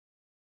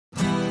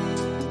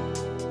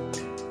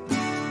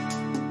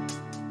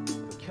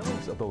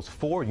of those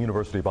 4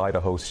 University of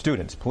Idaho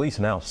students. Police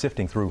now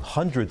sifting through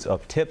hundreds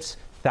of tips,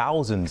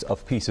 thousands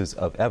of pieces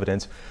of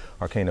evidence.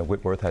 Our Kayna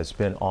Whitworth has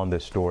been on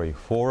this story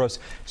for us.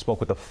 Spoke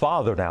with the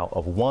father now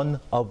of one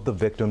of the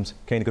victims.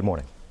 Kayna, good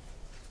morning.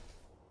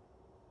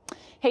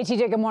 Hey,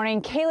 TJ, good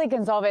morning. Kaylee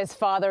Goncalves'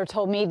 father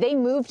told me they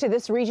moved to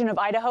this region of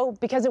Idaho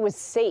because it was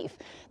safe.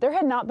 There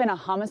had not been a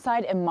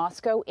homicide in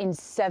Moscow in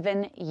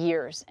 7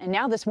 years. And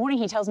now this morning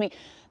he tells me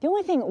the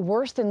only thing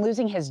worse than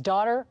losing his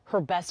daughter,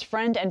 her best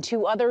friend, and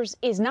 2 others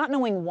is not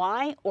knowing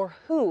why or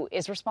who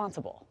is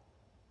responsible.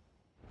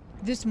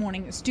 This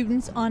morning,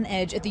 students on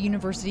edge at the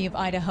University of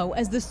Idaho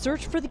as the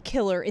search for the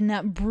killer in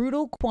that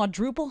brutal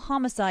quadruple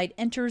homicide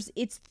enters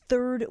its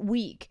 3rd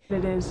week.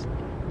 It is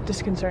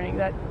disconcerting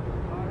that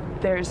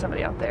there is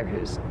somebody out there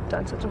who's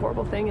done such a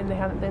horrible thing and they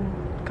haven't been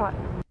caught.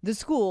 The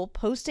school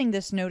posting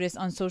this notice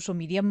on social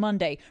media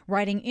Monday,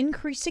 writing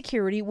increased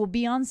security will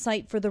be on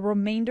site for the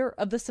remainder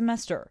of the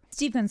semester.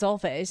 Steve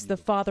Goncalves, the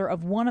father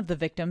of one of the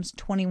victims,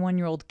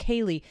 21-year-old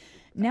Kaylee,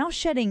 now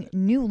shedding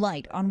new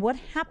light on what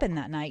happened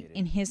that night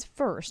in his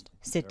first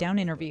sit-down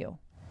interview.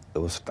 It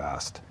was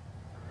fast,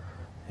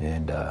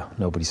 and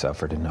nobody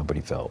suffered and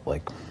nobody felt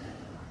like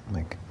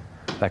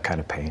that kind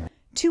of pain.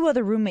 2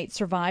 other roommates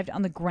survived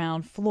on the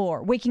ground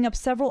floor, waking up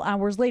several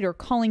hours later,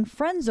 calling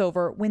friends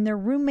over when their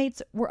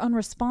roommates were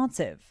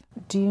unresponsive.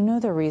 Do you know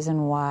the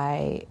reason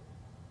why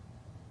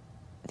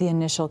the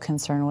initial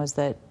concern was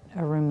that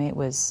a roommate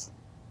was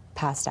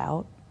passed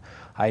out?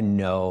 I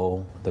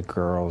know the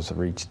girls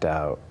reached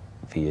out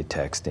via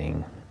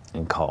texting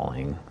and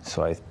calling,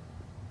 so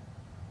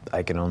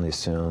I can only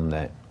assume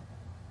that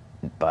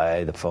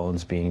by the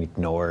phones being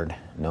ignored,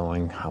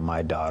 knowing how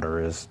my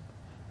daughter is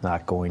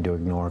not going to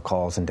ignore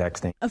calls and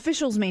texting.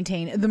 Officials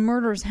maintain the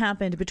murders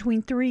happened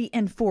between 3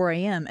 and 4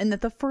 a.m. and that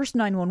the first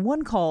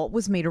 911 call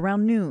was made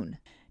around noon.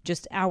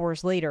 Just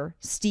hours later,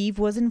 Steve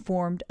was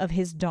informed of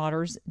his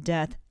daughter's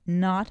death,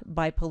 not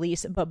by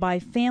police, but by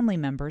family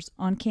members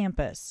on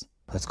campus.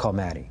 Let's call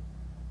Maddie.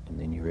 And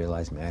then you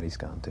realize Maddie's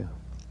gone too.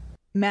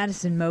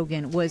 Madison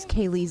Mogan was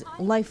Kaylee's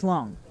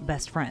lifelong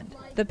best friend.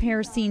 The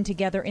pair seen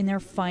together in their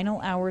final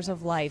hours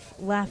of life,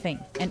 laughing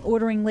and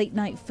ordering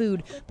late-night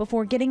food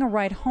before getting a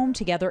ride home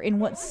together in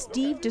what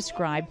Steve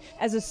described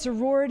as a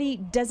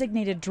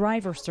sorority-designated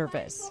driver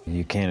service.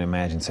 You can't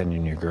imagine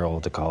sending your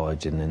girl to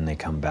college and then they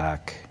come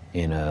back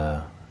in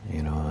an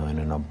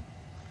urn.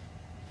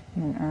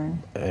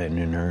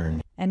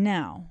 And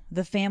now,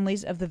 the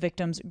families of the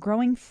victims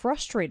growing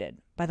frustrated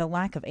by the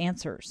lack of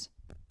answers.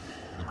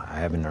 I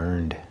haven't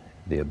earned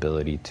the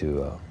ability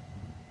to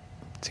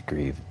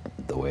grieve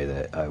the way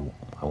that I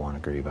want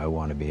to grieve. I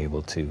want to be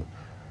able to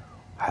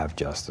have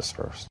justice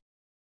first.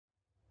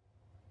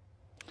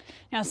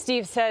 Now,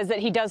 Steve says that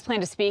he does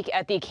plan to speak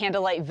at the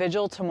candlelight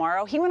vigil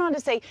tomorrow. He went on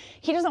to say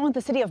he doesn't want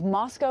the city of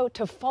Moscow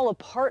to fall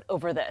apart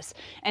over this.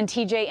 And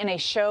TJ, in a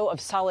show of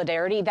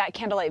solidarity, that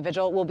candlelight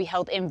vigil will be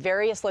held in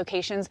various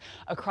locations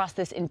across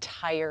this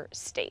entire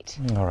state.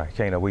 All right,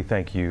 Kayna, we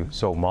thank you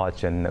so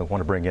much, and I want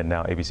to bring in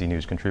now ABC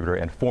News contributor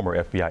and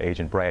former FBI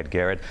agent Brad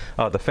Garrett.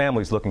 The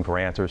family's looking for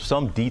answers,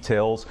 some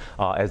details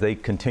as they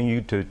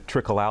continue to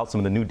trickle out, some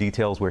of the new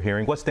details we're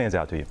hearing. What stands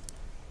out to you?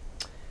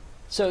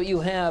 So you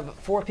have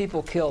 4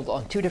 people killed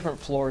on 2 different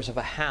floors of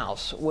a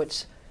house,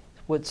 which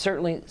would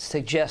certainly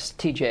suggest,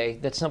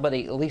 TJ, that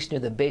somebody at least knew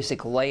the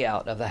basic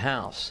layout of the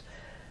house.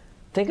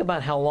 Think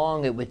about how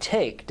long it would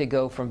take to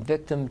go from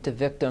victim to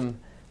victim,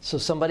 so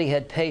somebody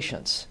had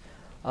patience.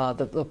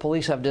 The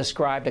police have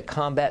described a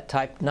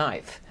combat-type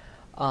knife.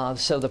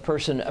 So the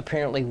person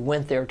apparently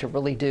went there to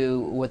really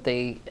do what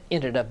they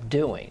ended up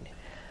doing.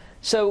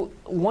 So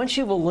once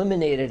you've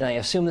eliminated, and I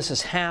assume this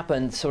has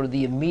happened, sort of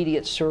the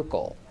immediate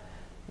circle,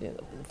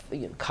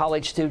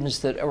 college students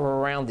that are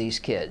around these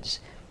kids,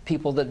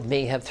 people that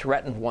may have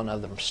threatened one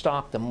of them,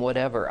 stalked them,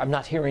 whatever. I'm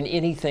not hearing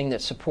anything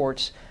that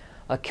supports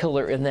a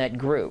killer in that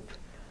group.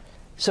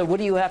 So what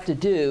do you have to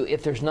do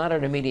if there's not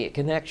an immediate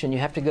connection? You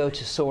have to go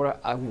to sort of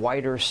a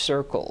wider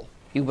circle.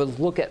 You would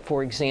look at,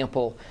 for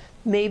example,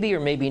 maybe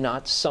or maybe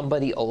not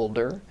somebody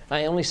older.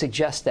 I only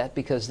suggest that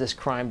because this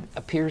crime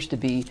appears to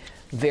be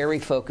very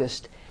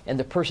focused and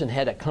the person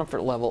had a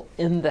comfort level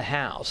in the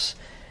house.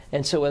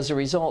 And so as a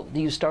result,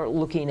 you start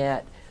looking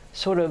at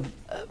sort of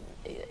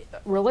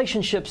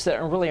relationships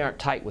that really aren't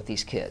tight with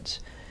these kids.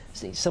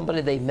 See,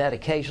 somebody they met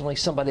occasionally,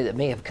 somebody that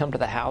may have come to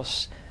the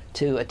house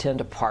to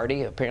attend a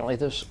party. Apparently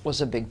this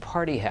was a big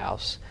party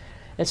house.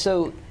 And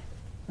so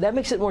that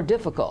makes it more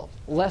difficult.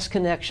 Less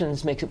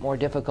connections makes it more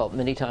difficult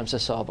many times to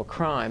solve a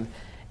crime.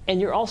 And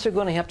you're also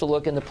going to have to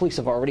look, and the police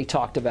have already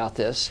talked about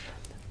this,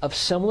 of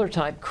similar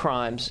type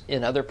crimes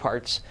in other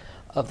parts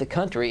of the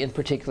country, in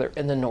particular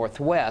in the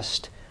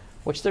Northwest,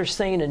 which they're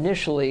saying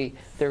initially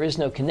there is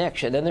no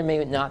connection, and there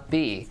may not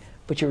be,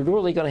 but you're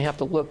really going to have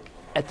to look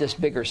at this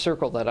bigger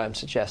circle that I'm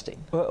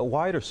suggesting. A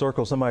wider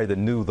circle, somebody that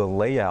knew the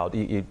layout,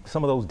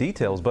 some of those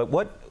details, but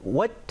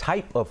what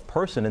type of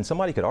person, and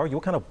somebody could argue,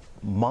 what kind of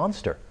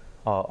monster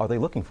are they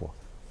looking for?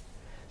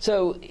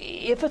 So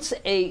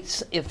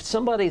if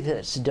somebody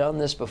that's done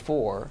this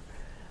before,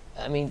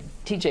 I mean,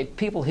 TJ,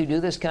 people who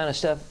do this kind of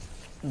stuff,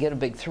 get a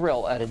big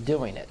thrill out of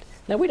doing it.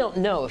 Now, we don't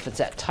know if it's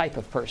that type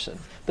of person,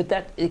 but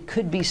that it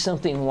could be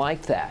something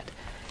like that.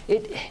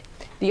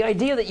 The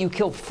idea that you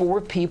killed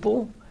 4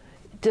 people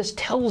just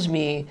tells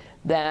me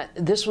that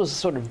this was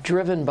sort of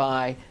driven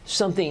by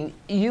something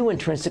you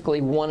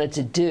intrinsically wanted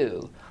to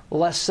do,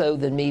 less so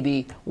than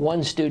maybe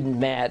one student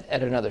mad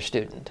at another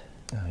student.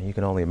 You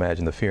can only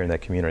imagine the fear in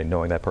that community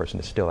knowing that person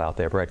is still out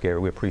there. Brett Gary,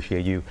 we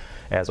appreciate you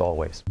as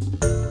always.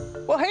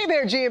 Well, hey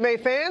there,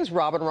 GMA fans.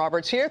 Robin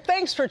Roberts here.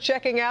 Thanks for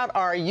checking out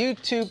our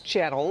YouTube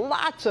channel.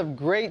 Lots of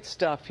great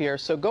stuff here.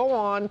 So go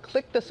on,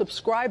 click the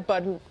subscribe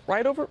button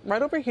right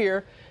over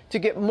here to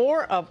get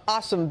more of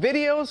awesome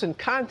videos and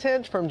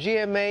content from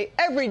GMA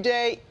every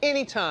day,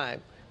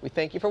 anytime. We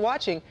thank you for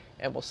watching,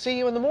 and we'll see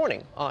you in the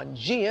morning on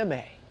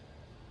GMA.